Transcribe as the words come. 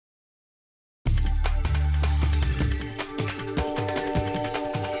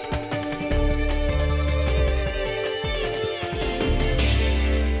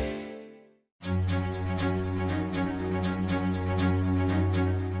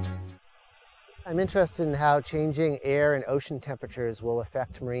I'm interested in how changing air and ocean temperatures will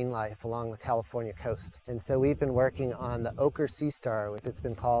affect marine life along the California coast. And so we've been working on the ochre sea star, which has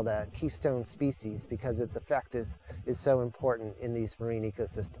been called a keystone species because its effect is so important in these marine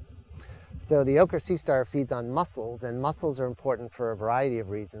ecosystems. So the ochre sea star feeds on mussels, and mussels are important for a variety of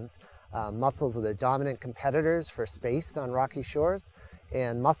reasons. Mussels are the dominant competitors for space on rocky shores,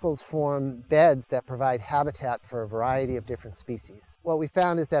 and mussels form beds that provide habitat for a variety of different species. What we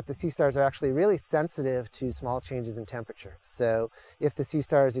found is that the sea stars are actually really sensitive to small changes in temperature. So if the sea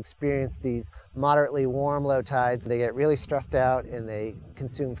stars experience these moderately warm low tides, they get really stressed out and they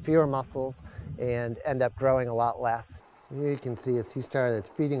consume fewer mussels and end up growing a lot less. So here you can see a sea star that's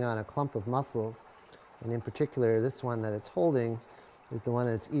feeding on a clump of mussels, and in particular this one that it's holding is the one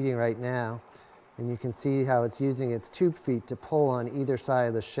that it's eating right now. And you can see how it's using its tube feet to pull on either side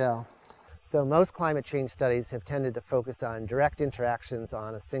of the shell. So most climate change studies have tended to focus on direct interactions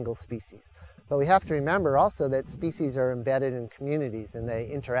on a single species. But we have to remember also that species are embedded in communities and they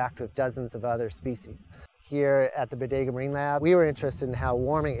interact with dozens of other species. Here at the Bodega Marine Lab, we were interested in how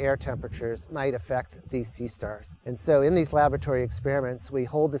warming air temperatures might affect these sea stars. And so in these laboratory experiments, we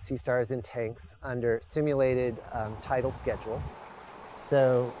hold the sea stars in tanks under simulated tidal schedules.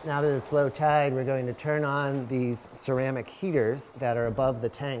 So now that it's low tide, we're going to turn on these ceramic heaters that are above the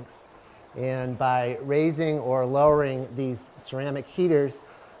tanks. And by raising or lowering these ceramic heaters,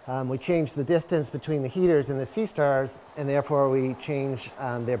 we change the distance between the heaters and the sea stars, and therefore we change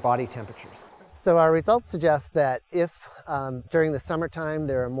their body temperatures. So our results suggest that if during the summertime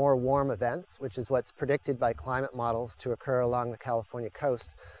there are more warm events, which is what's predicted by climate models to occur along the California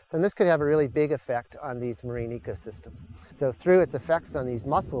coast, then this could have a really big effect on these marine ecosystems. So through its effects on these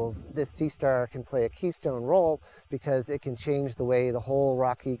mussels, this sea star can play a keystone role because it can change the way the whole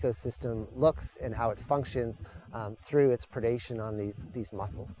rock ecosystem looks and how it functions through its predation on these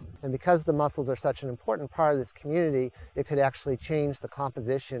mussels. And because the mussels are such an important part of this community, it could actually change the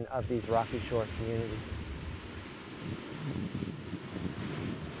composition of these rocky shore communities.